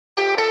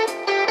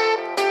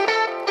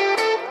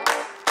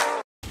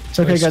It's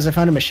okay, guys. I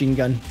found a machine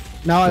gun.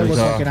 Now I look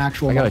like an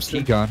actual I got monster. a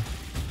T-gun.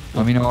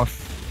 Let me know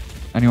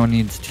if anyone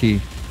needs T.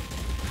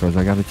 Because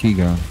I got a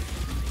T-gun.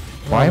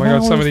 Why am I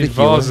God, some of these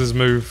vases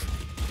move.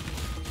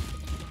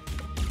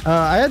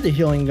 I had the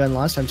healing gun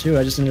last time too.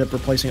 I just ended up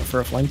replacing it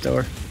for a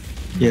flamethrower.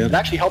 Yeah. It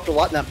actually helped a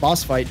lot in that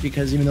boss fight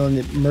because even though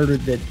it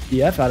murdered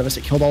the F out of us,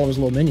 it killed all of his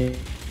little minions.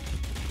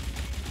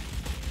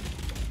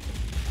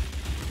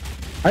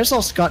 I just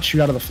saw Scott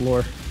shoot out of the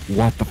floor.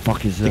 What the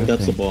fuck is that? I think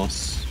that's the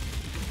boss.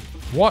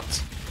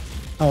 What?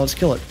 Oh, let's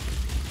kill it.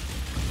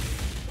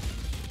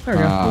 There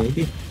we go.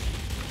 Maybe.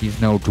 He's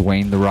no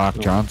Dwayne The Rock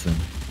Johnson.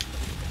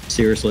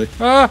 Seriously.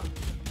 Ah!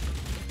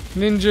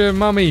 Ninja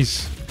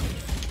mummies.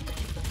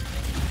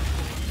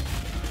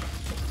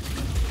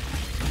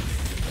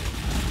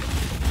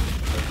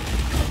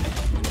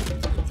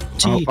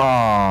 T.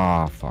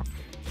 Oh, fuck.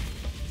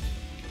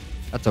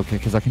 That's okay,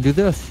 because I can do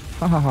this.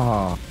 Ha ha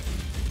ha.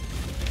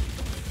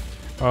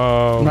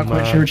 Oh, I'm not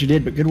quite sure what you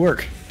did, but good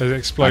work. There's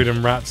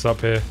exploding rats up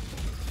here.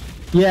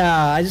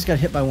 Yeah, I just got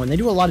hit by one. They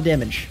do a lot of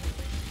damage.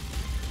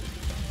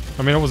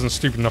 I mean, I wasn't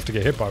stupid enough to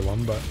get hit by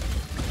one, but...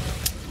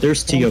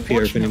 There's T up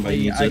here if anybody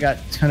needs it. I got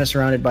kind of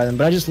surrounded by them,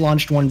 but I just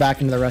launched one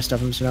back into the rest of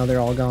them, so now they're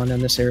all gone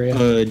in this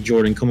area.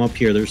 Jordan, come up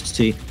here. There's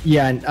T.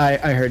 Yeah, and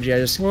I heard you. I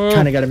just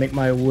kind of got to make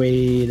my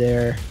way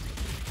there.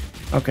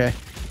 Okay.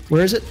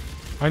 Where is it?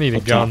 I need a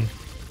gun.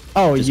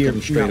 Oh, Just you're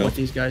coming straight not up. with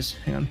these guys.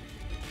 Hang on.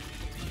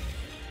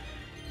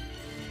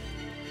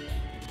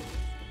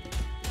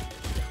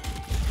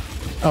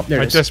 Oh,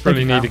 there it is. I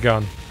desperately need a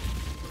gun.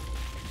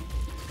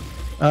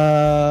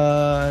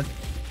 Thought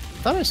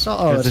I saw.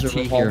 Oh, There's that's a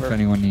a T here if revolver.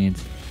 anyone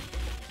needs.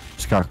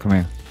 Scott, come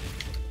here.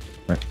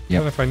 Right. I don't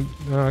Yep. know if I...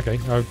 Oh, okay,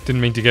 I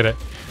didn't mean to get it.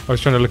 I was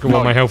trying to look at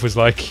what my health was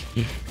like.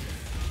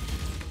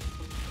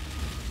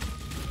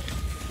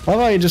 Why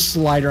don't I just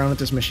slide around with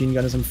this machine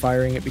gun as I'm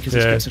firing it because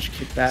it's got such a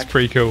kickback? It's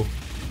pretty cool.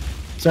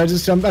 So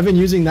I've been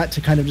using that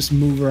to kind of just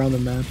move around the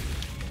map.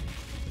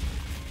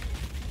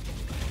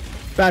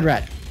 Bad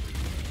rat.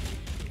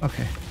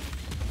 Okay.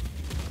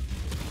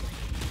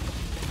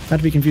 Not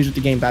to be confused with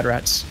the game Bad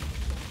Rats.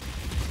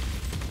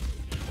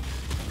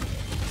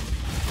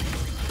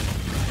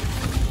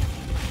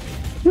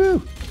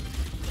 Woo!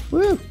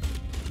 Woo!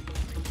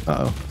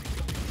 Uh-oh.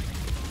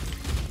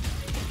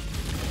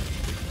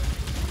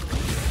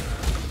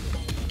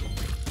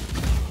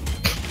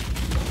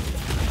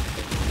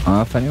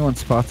 If anyone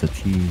spots a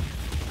T,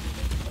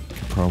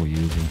 could probably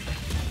use it.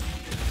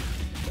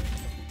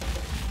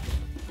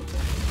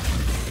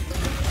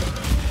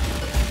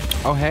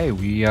 Oh hey,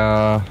 we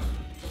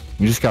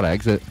just gotta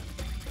exit.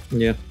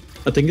 Yeah.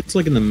 I think it's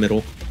like in the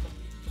middle.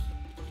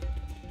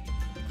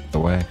 The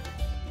way.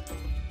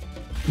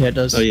 Yeah, it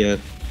does. Oh yeah.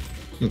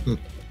 Go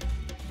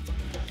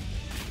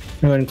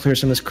ahead and clear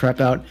some of this crap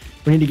out.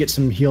 We need to get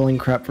some healing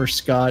crap for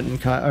Scott and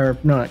Kyle, or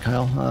no, not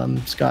Kyle.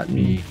 Scott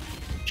and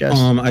Jess.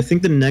 I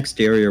think the next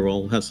area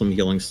will have some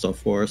healing stuff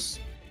for us.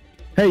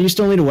 Hey, you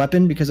still need a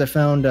weapon because I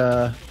found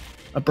a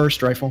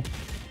burst rifle.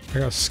 I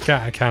got a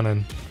scatter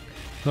cannon.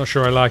 Not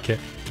sure I like it.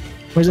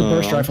 Where's a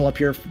burst rifle up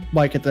here,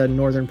 like at the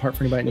northern part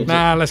for anybody that needs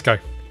Nah, let's go.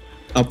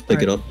 I'll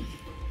pick it up.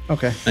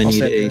 Okay. I I'll need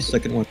set a it.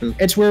 second weapon.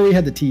 It's where we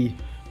had the T.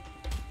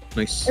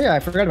 Nice. Oh, yeah, I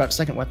forgot about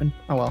second weapon.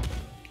 Oh well.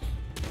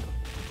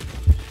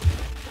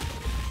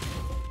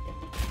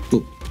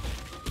 Ooh.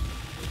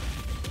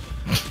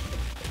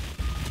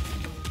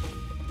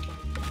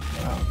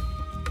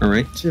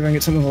 Alright. See if I can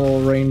get something with a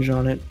little range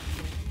on it.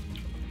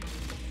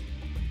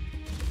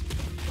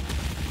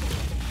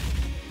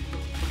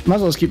 Might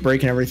as well just keep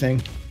breaking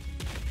everything.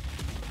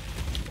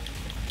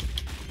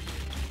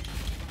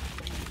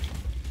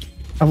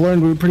 I've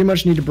learned we pretty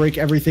much need to break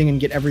everything and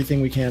get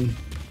everything we can.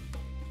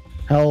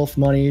 Health,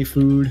 money,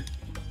 food.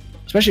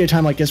 Especially at a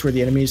time like this where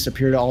the enemies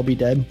appear to all be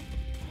dead.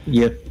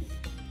 Yeah.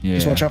 Yeah.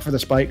 Just watch out for the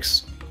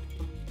spikes.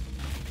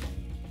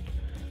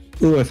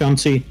 Ooh, I found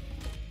T.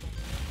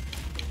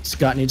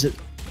 Scott needs it.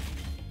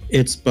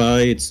 It's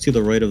to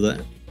the right of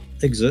the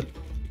exit.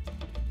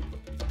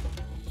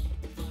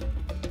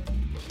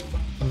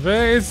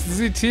 Where is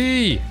the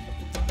T?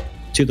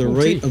 To the Oh,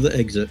 right T. of the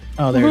exit.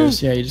 Oh, there it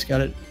is. Yeah, you just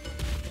got it.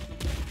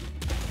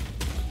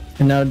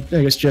 And now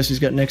I guess Jesse's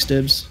got next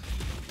dibs.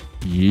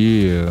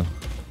 Yeah.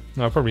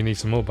 No, I probably need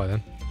some more by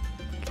then.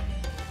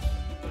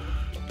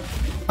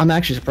 I'm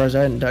actually surprised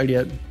I hadn't died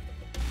yet.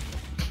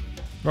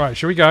 Right,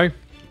 shall we go?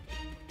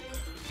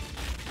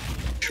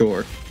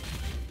 Sure.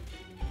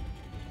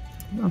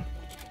 Oh.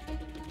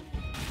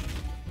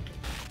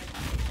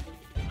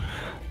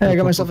 Hey, I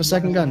got myself a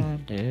second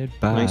gun.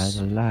 By Nice.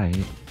 the light.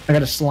 I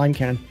got a slime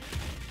cannon.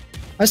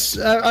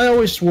 I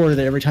always swore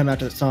that every time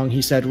after the song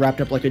he said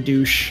wrapped up like a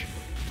douche.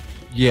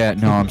 Yeah,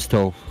 no, I'm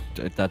still.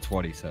 That's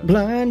what he said.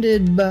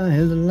 Blinded by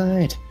the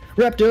light,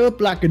 wrapped up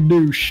like a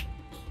douche.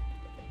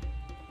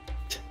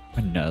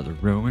 Another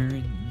rumor.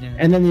 In there.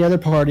 And then the other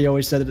part he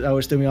always said that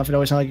always threw me off. It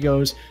always sounded like it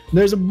goes,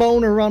 "There's a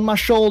boner on my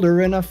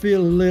shoulder and I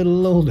feel a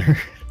little older."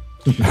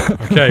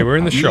 Okay, we're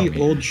in the shop. The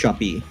old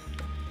shoppy.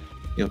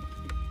 Yep.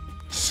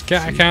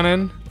 Scatter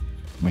cannon.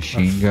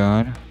 Machine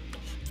gun.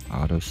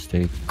 Auto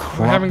stake.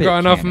 I haven't got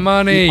enough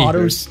money. The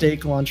auto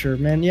stake launcher,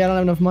 man. Yeah, I don't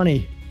have enough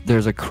money.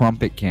 There's a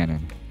crumpet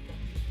cannon.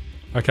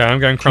 Okay, I'm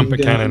going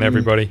crumpet cannon,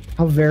 everybody.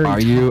 How very. Are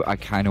you? I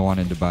kind of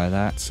wanted to buy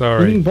that. You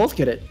Sorry. can both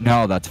get it.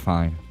 No, that's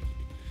fine.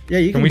 Yeah,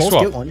 you can we both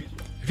swap? get one.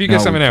 If you get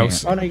No, something we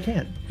else, Oh no, you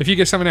can't. if you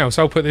get something else,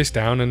 I'll put this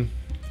down and.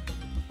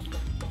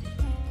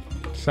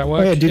 Does that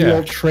work? Oh yeah, do the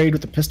old trade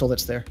with the pistol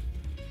that's there.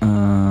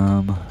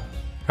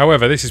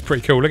 However, this is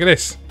pretty cool. Look at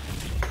this.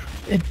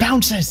 It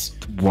bounces.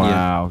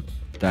 Wow,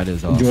 that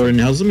is awesome. Jordan,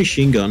 how's the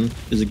machine gun?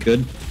 Is it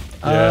good?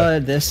 Yeah.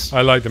 This.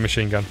 I like the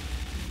machine gun.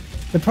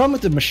 The problem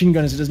with the machine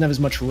gun is it doesn't have as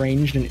much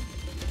range,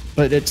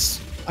 but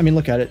it's. I mean,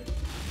 look at it.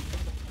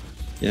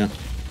 Yeah.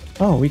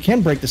 Oh, we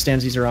can break the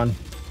stands these are on.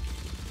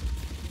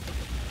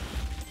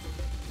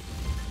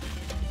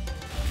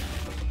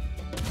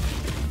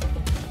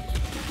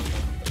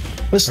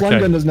 The slime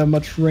gun doesn't have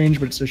much range,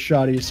 but it's a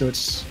shoddy, so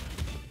it's.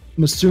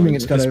 I'm assuming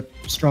it's got a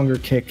stronger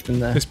kick than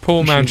the. This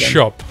poor man's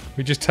shop.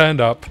 We just turned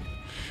up,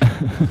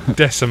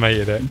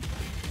 decimated it.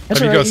 That's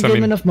Have alright. you got You give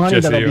him enough money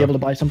that Jesse, I'll be or- able to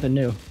buy something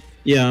new.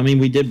 Yeah, I mean,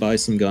 we did buy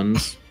some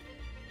guns.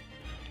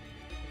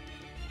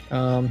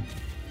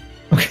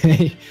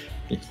 Okay.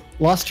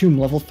 Lost Tomb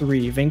level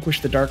 3. Vanquish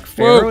the Dark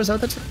Pharaoh. Whoa. Is that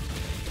what that's?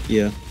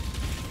 Yeah.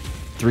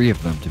 3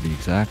 of them to be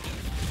exact.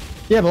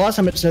 Yeah, but last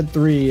time it said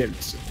 3.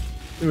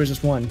 There was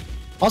just 1.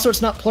 Also,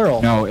 it's not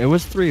plural. No, it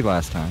was 3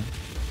 last time.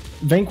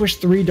 Vanquish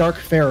 3 Dark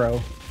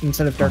Pharaoh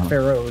instead of Dark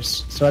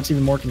Pharaohs. So that's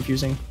even more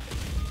confusing.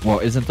 Well,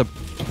 isn't the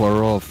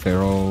plural of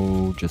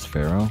pharaoh just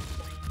pharaoh?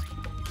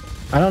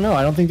 I don't know.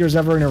 I don't think there's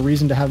ever a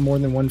reason to have more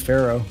than one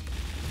pharaoh.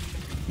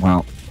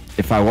 Well,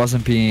 if I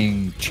wasn't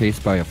being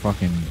chased by a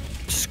fucking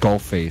skull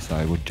face,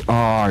 I would. Oh,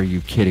 are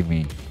you kidding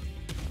me?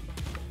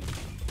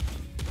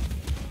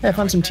 Hey, I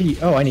found some tea.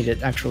 Oh, I need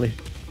it, actually.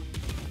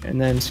 And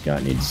then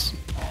Scott needs...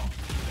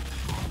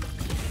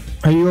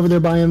 Are you over there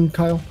by him,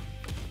 Kyle?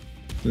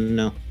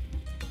 No.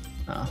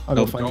 I'll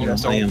go find you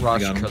guys. I am. Don't I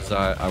rush, got 'em. because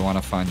I want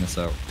to find this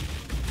out.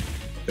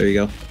 There you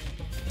go.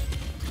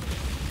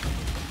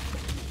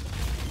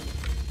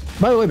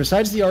 By the way,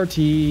 besides the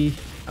RT,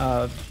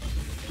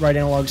 right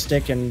analog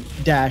stick, and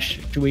dash,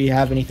 do we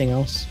have anything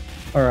else?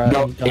 Or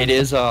No, gun? it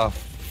is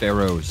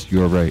pharaohs.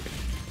 You're right.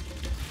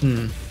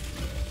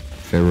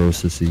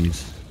 Pharaohs.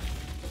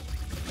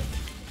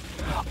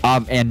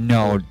 And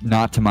no,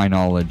 not to my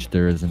knowledge,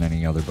 there isn't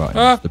any other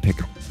buttons. The pick,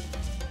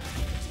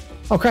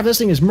 Oh crap, this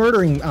thing is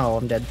murdering... Oh,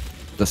 I'm dead.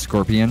 the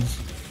scorpions.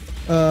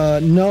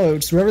 No,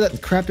 it's whoever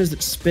that crap is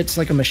that spits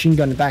like a machine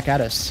gun back at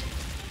us.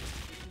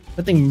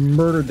 That thing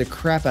murdered the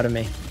crap out of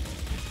me.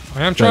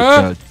 I am The-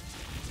 trying. I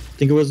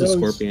think it was the Those-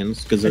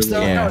 scorpions because It's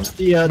they're the, Yeah. no, it's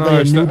the, No, the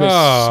it's not- Anubis,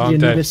 Oh, I'm the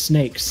dead. Anubis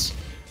snakes.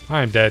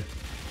 I am dead.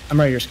 I'm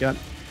right here, Scott.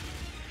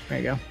 There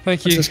you go. Thank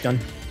What's you. this gun?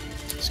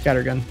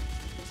 Scatter gun.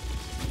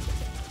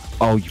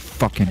 Oh, you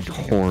fucking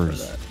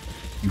whores.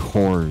 You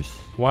whores.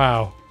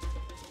 Wow.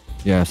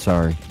 Yeah,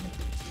 sorry.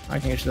 I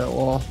can get to that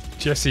wall.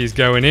 Jesse is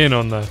going in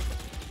on the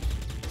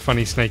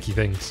funny snaky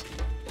things.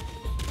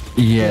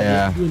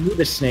 Yeah. The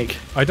Anubis snake.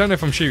 I don't know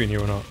if I'm shooting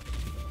you or not.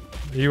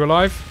 Are you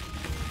alive?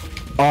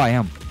 Oh, I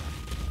am.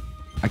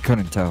 I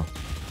couldn't tell.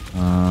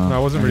 No, I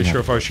wasn't really yeah.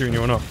 sure if I was shooting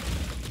you or not.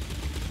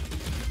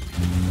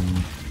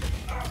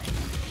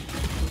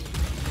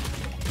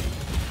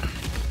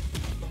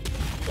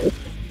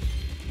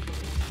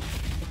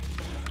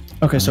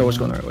 Okay, so what's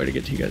going the right way to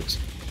get to you guys?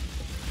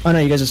 Oh no,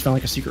 you guys just found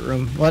like a secret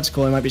room. Well, that's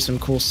cool. There might be some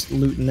cool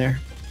loot in there.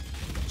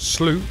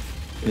 Sloot?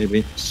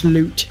 maybe.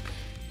 Sloot.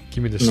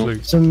 Give me the No.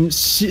 sloot. Some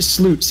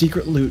sloot,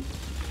 secret loot.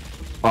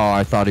 Oh,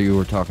 I thought you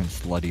were talking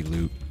slutty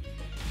loot.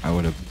 I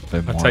would have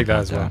been I'll more take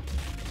that about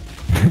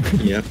as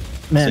well. Yeah.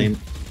 Man, Same.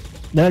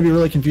 then I'd be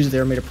really confused if they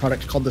ever made a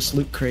product called the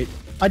Sloot Crate.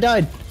 I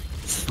died.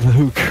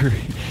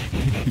 Slookery.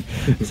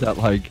 Is that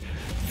like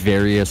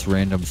various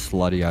random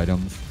slutty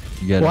items?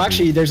 You get Well,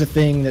 actually, there's a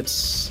thing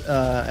that's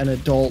an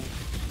adult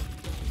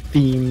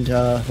themed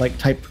like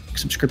type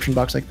subscription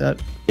box like that.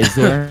 is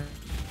there?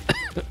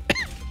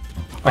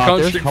 I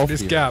can't there's shoot health this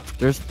here. gap.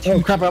 There's Oh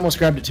two, crap! I almost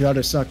grabbed it too. I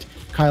just sucked.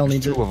 Kyle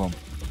needs it. two of them.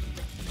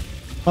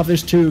 Oh, if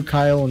there's 2,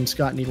 Kyle and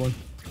Scott need one.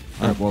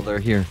 Alright, well they're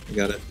here. I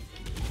got it.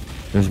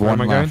 There's Where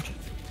one am I going? left.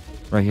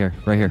 Right here,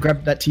 right here.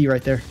 Grab that T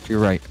right there. To your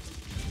right.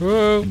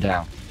 Whoa. And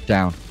down.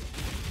 Down.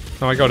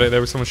 No, I got it. There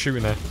was someone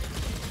shooting there.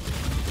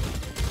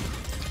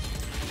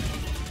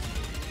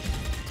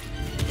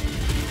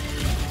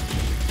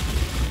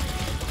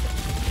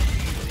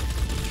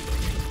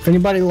 If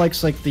anybody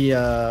likes like the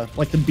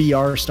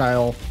BR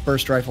style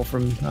burst rifle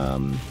from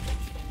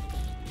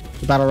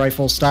the battle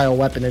rifle style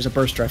weapon, there's a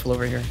burst rifle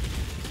over here.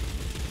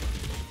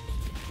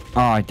 Oh,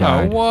 I Oh,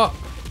 died. what?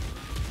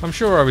 I'm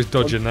sure I was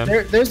dodging them.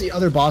 There's the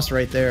other boss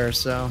right there,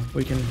 so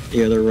we can.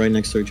 Yeah, they're right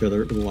next to each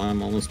other. Ooh,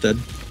 I'm almost dead.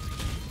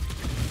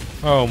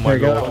 Oh There my you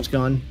go. That god. one's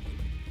gone.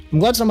 I'm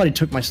glad somebody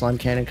took my slime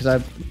cannon because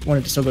I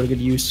wanted to still go to good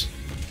use.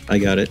 I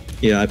got it.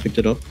 Yeah, I picked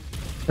it up.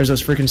 There's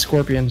those freaking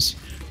scorpions.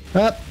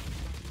 Up.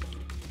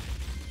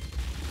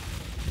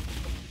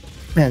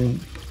 Man,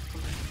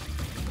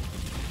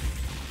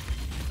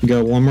 We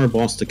got one more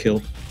boss to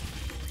kill.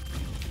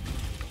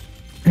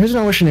 Here's an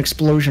I wish an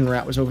explosion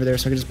rat was over there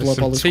so I could just blow There's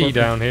up all some this tea corporate.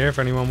 down here if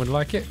anyone would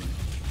like it.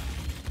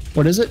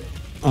 What is it?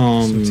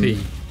 Some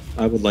tea.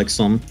 I would like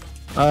some.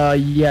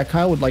 Yeah,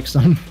 Kyle would like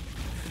some.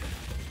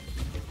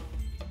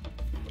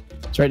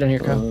 It's right down here,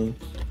 Kyle.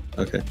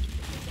 Okay.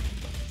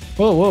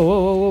 Whoa, whoa, whoa,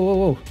 whoa, whoa, whoa,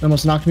 whoa.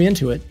 Almost knocked me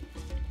into it.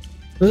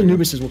 Those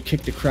Anubises will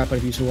kick the crap out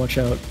of you, so watch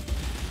out.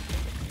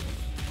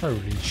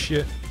 Holy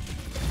shit.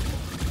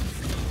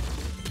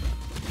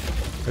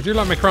 I do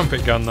like my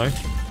crumpet gun though.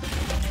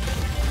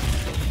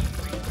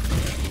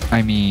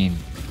 I mean,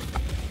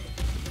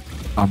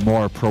 a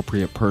more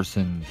appropriate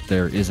person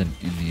there isn't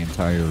in the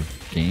entire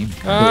game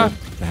to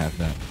have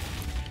that.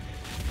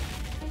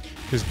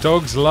 Because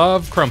dogs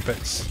love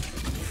crumpets.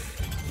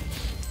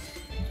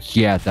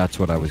 Yeah, that's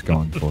what I was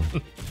going for.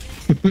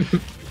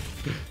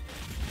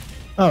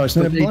 Oh, it's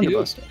not a But they do.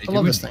 blunderbuss. They I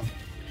love do this thing.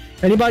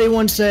 Anybody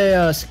wants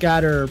a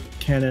scatter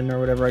cannon or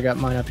whatever? I got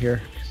mine up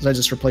here. Because I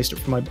just replaced it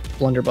for my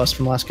blunderbuss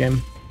from last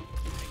game.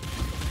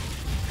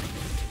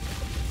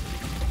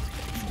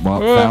 Well,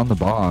 found the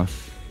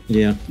boss.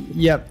 Yeah.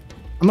 Yep.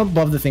 I'm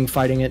above the thing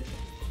fighting it.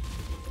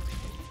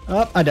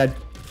 Oh, I died.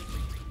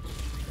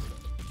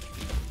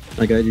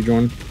 I got you,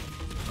 Jordan.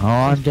 Oh,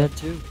 I'm dead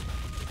too.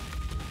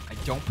 I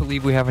don't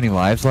believe we have any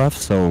lives left,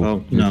 so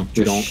Oh, no, we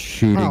just don't.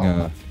 shooting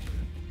Oh.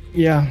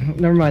 Yeah,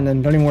 never mind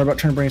then. Don't even worry about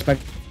trying to bring us back.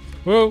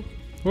 Whoa,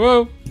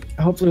 whoa.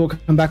 Hopefully we'll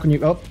come back when you...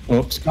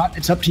 Oh, Scott,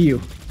 it's up to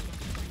you.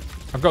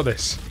 I've got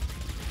this.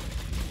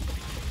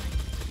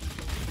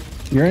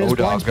 You're in his Oh,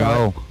 blind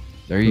doggo. spot.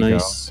 There you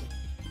Nice.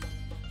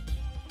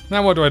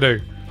 Now what do I do?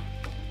 go.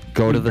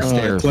 Go to the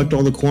stairs. Collect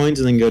all the coins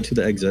and then go to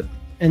the exit.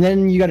 And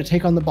then you got to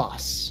take on the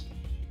boss.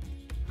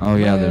 Oh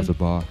yeah, there's a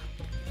boss.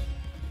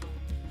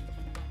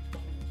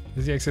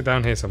 Is the exit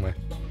down here somewhere?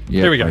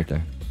 Yeah, Here we go. right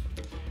there.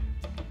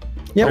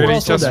 Yeah, we're Really?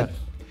 all still Just- dead.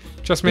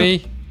 Just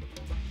me?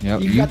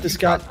 Yep. You got this,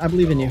 Scott. I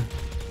believe in you.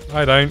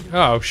 I don't.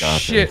 Oh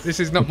Got shit, this. this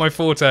is not my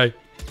forte.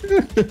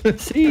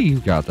 See, you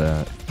got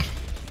that.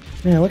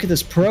 Man, look at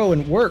this pro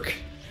and work.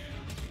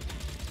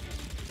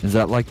 Is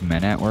that like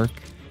Men at Work?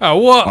 Oh,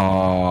 what?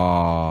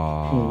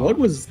 Oh.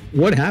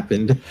 What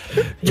happened?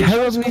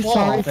 Terribly claw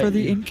sorry for thing.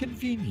 the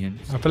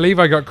inconvenience. I believe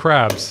I got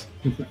crabs.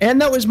 And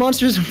that was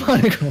Monsters and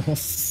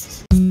Monocles.